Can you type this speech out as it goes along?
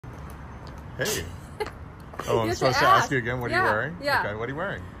Hey. Oh, I'm You supposed to ask you again. What are you wearing? Yeah. Okay, what are you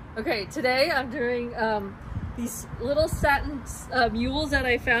wearing? Okay, today I'm doing these little satin mules that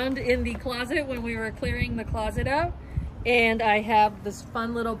I found in the closet when we were clearing the closet out. And I have this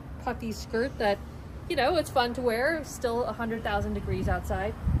fun little puffy skirt that, you know, it's fun to wear. It's still 100,000 degrees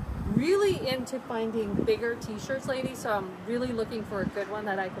outside. Really into finding bigger t-shirts lately, so I'm really looking for a good one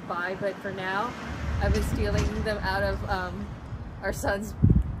that I could buy. But for now, I've been stealing them out of our son's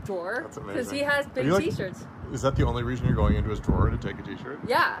drawer because he has big t-shirts. Is that the only reason you're going into his drawer to take a t-shirt?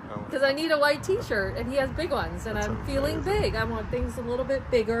 Yeah, because I need a white t-shirt and he has big ones and I'm feeling big. I want things a little bit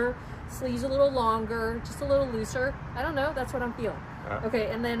bigger, sleeves a little longer, just a little looser. I don't know, that's what I'm feeling.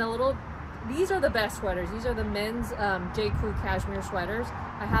 Okay, and then these are the best sweaters. These are the men's J. Crew cashmere sweaters.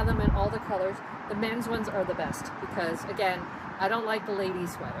 I have them in all the colors. The men's ones are the best because, again, I don't like the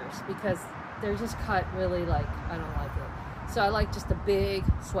ladies' sweaters because they're just cut really like, I don't like it. So I like just a big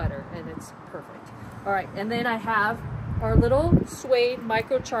sweater and it's perfect. All right, and then I have our little suede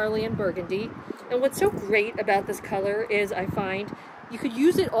Micro Charlie in burgundy. And what's so great about this color is I find you could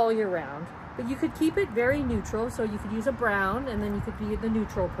use it all year round, but you could keep it very neutral. So you could use a brown and then you could be the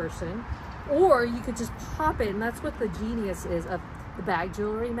neutral person, or you could just pop it. And that's what the genius is of the bag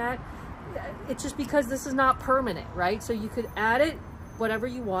jewelry, Matt. It's just because this is not permanent, right? So you could add it whatever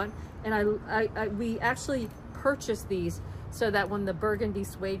you want. And we actually purchased these so that when the burgundy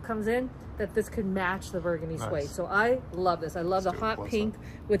suede comes in, that this could match the burgundy suede. So I love this. I love the hot pink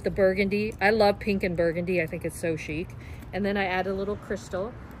with the burgundy. I love pink and burgundy. I think it's so chic. And then I add a little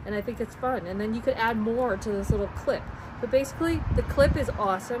crystal and I think it's fun. And then you could add more to this little clip. But basically the clip is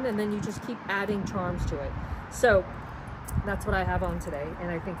awesome and then you just keep adding charms to it. So that's what I have on today and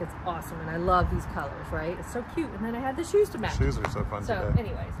I think it's awesome and I love these colors, right? It's so cute. And then I had the shoes to match. Shoes are so fun today.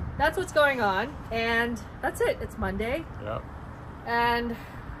 Anyways, that's what's going on and that's it. It's Monday. Yep. And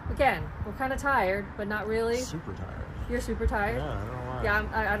again, we're kind of tired, but not really. Super tired. You're super tired? Yeah, I don't know why.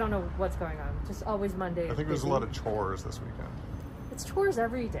 Yeah, I don't know what's going on. Just always Monday. I think there's a lot of chores this weekend. It's chores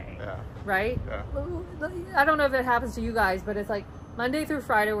every day. Yeah. Right? Yeah. I don't know if it happens to you guys, but it's like Monday through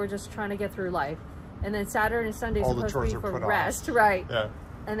Friday, we're just trying to get through life. And then Saturday and Sunday is supposed to be for rest, right? Yeah.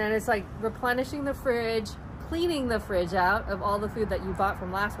 And then it's like replenishing the fridge, cleaning the fridge out of all the food that you bought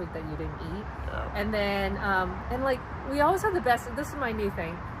from last week that you didn't eat. Yeah. And then, and like, we always have the best, this is my new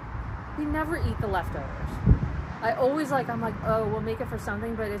thing. We never eat the leftovers. I always I'm like, oh, we'll make it for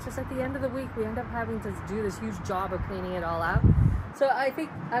something, but it's just at the end of the week, we end up having to do this huge job of cleaning it all out. So I think,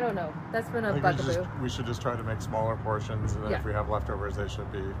 I don't know, that's been a bugaboo. We should just try to make smaller portions, and then if we have leftovers, they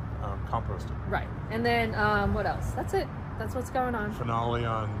should be composted. Right. And then, what else? That's it. That's what's going on. Finale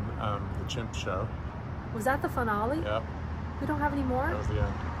on the Chimp show. Was that the finale? Yep. We don't have any more? That was the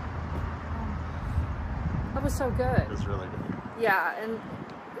end. That was so good. It was really good. Yeah, and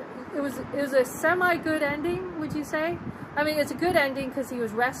it was a semi-good ending, would you say? I mean, it's a good ending because he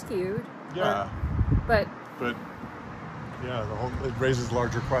was rescued. Yeah. But yeah, it raises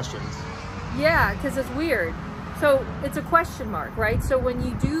larger questions. Yeah, because it's weird. So it's a question mark, right? So when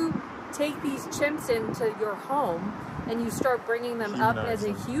you do take these chimps into your home and you start bringing them up as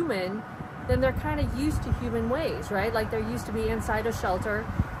a human, then they're kind of used to human ways, right? Like they're used to be inside a shelter.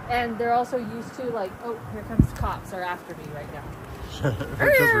 And they're also used to oh, here comes the cops are after me right now.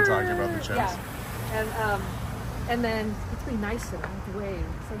 Because we're talking about the chimps. Yeah. And then it's be nice to them with the wave.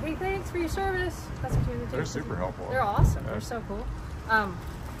 Say, hey, thanks for your service. That's what you're doing. They're super helpful. They're awesome. Yeah. They're so cool.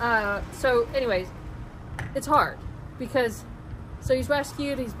 So anyways, it's hard because he's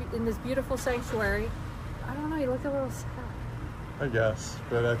rescued. He's in this beautiful sanctuary. I don't know. He looked a little sad. I guess,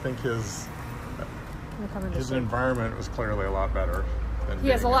 but I think his environment was clearly a lot better. He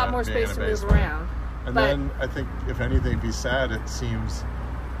has a lot more space to move around. And then I think, if anything, be sad, it seems,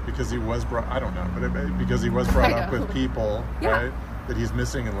 because he was brought, I don't know, but because he was brought up with people, right, that he's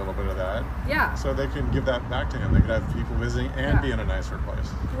missing a little bit of that. Yeah. So they can give that back to him. They could have people visiting and be in a nicer place.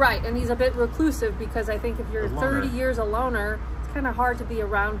 Right, and he's a bit reclusive because I think if you're 30 years a loner, it's kind of hard to be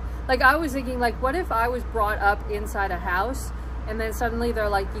around. Like, I was thinking, what if I was brought up inside a house and then suddenly they're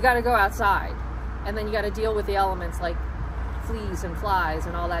like, you got to go outside and then you got to deal with the elements like fleas and flies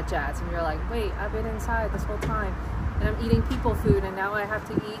and all that jazz, and you're like, wait, I've been inside this whole time and I'm eating people food and now I have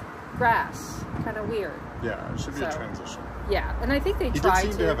to eat grass. Kind of weird. Yeah, it should be a transition. Yeah, and I think they tried to. He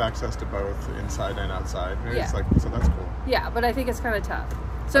did seem to have access to both inside and outside. Yeah. So that's cool. Yeah, but I think it's kind of tough.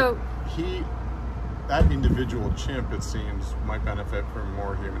 So that individual chimp, it seems, might benefit from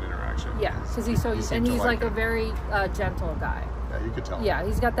more human interaction. Yeah, because he's he's like a very gentle guy. Yeah, you could tell. Yeah,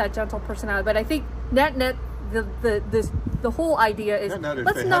 he's got that gentle personality. But I think net the whole idea is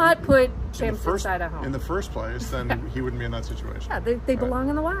let's not put chimps inside a home. In the first place, then he wouldn't be in that situation. Yeah, they belong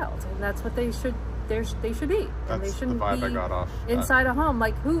in the wild, and that's what they should. They should be. And That's they shouldn't the vibe be I got off inside a home.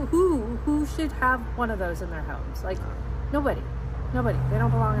 Like who should have one of those in their homes? Like nobody. They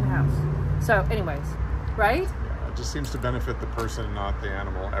don't belong in a house. So, anyways, right? Yeah, it just seems to benefit the person, not the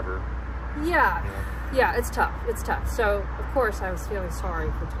animal, ever. Yeah. Yeah, it's tough. It's tough. So, of course, I was feeling sorry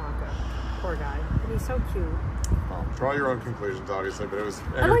for Tonka. Poor guy. And he's so cute. Well, draw your own conclusions, obviously, but it was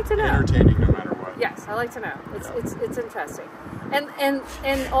I'd like to know. entertaining no matter what. Yes, I like to know. It's interesting.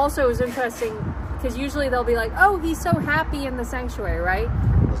 And also it was interesting because usually they'll be like, oh, he's so happy in the sanctuary, right?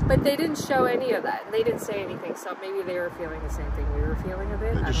 But they didn't show any of that. They didn't say anything, so maybe they were feeling the same thing we were feeling a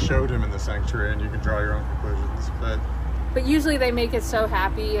bit. They just showed him in the sanctuary, and you can draw your own conclusions. But usually they make it so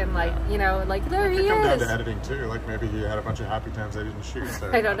happy and like, you know, like there he is. It comes down to editing too. Like maybe he had a bunch of happy times they didn't shoot.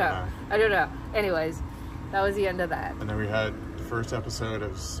 So I don't know. Anyways, that was the end of that. And then we had the first episode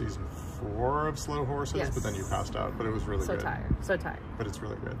of season 4 of Slow Horses, yes. But then you passed out. But it was really good. So tired. But it's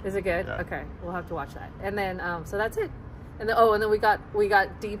really good. Is it good? Yeah. Okay, we'll have to watch that. And then, so that's it. And then we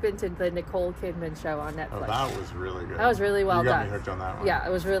got deep into the Nicole Kidman show on Netflix. Oh, that was really good. That was really well done. You got me hooked on that one. Yeah,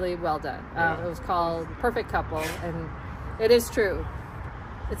 it was really well done. Yeah. It was called Perfect Couple, and it is true.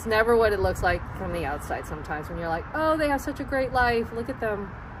 It's never what it looks like from the outside sometimes when you're like, oh, they have such a great life. Look at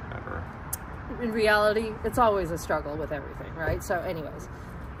them. Never. In reality, it's always a struggle with everything, right? So anyways,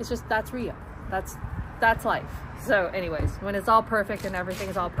 it's just, that's real. That's life. So anyways, when it's all perfect and everything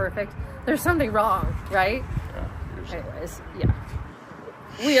is all perfect, there's something wrong, right? Yeah. Usually. Anyways, yeah.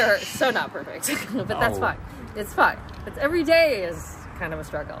 We are so not perfect, but that's fine. It's fine. It's every day is kind of a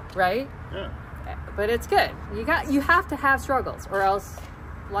struggle, right? Yeah. But it's good. You have to have struggles, or else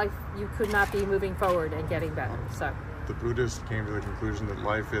life, you could not be moving forward and getting better. So the Buddhist came to the conclusion that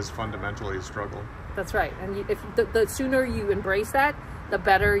life is fundamentally a struggle. That's right. And if the sooner you embrace that, the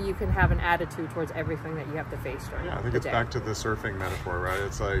better you can have an attitude towards everything that you have to face during I think it's back to the surfing metaphor, right?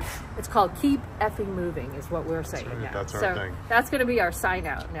 It's like, it's called keep effing moving is what we're saying right, now. that's our thing. That's going to be our sign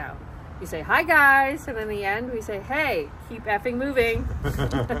out now. We say, hi guys, and in the end we say, hey, keep effing moving.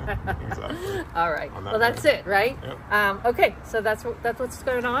 Exactly. All right. Well, that's it, right? Yep. Okay, so that's what's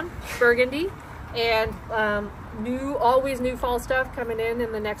going on. Burgundy, and always new fall stuff coming in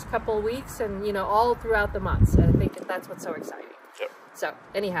the next couple of weeks, and all throughout the months. And I think that's what's so exciting. Yep. So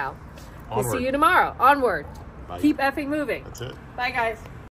anyhow, Onward. We'll see you tomorrow. Onward. Bye. Keep effing moving. That's it. Bye, guys.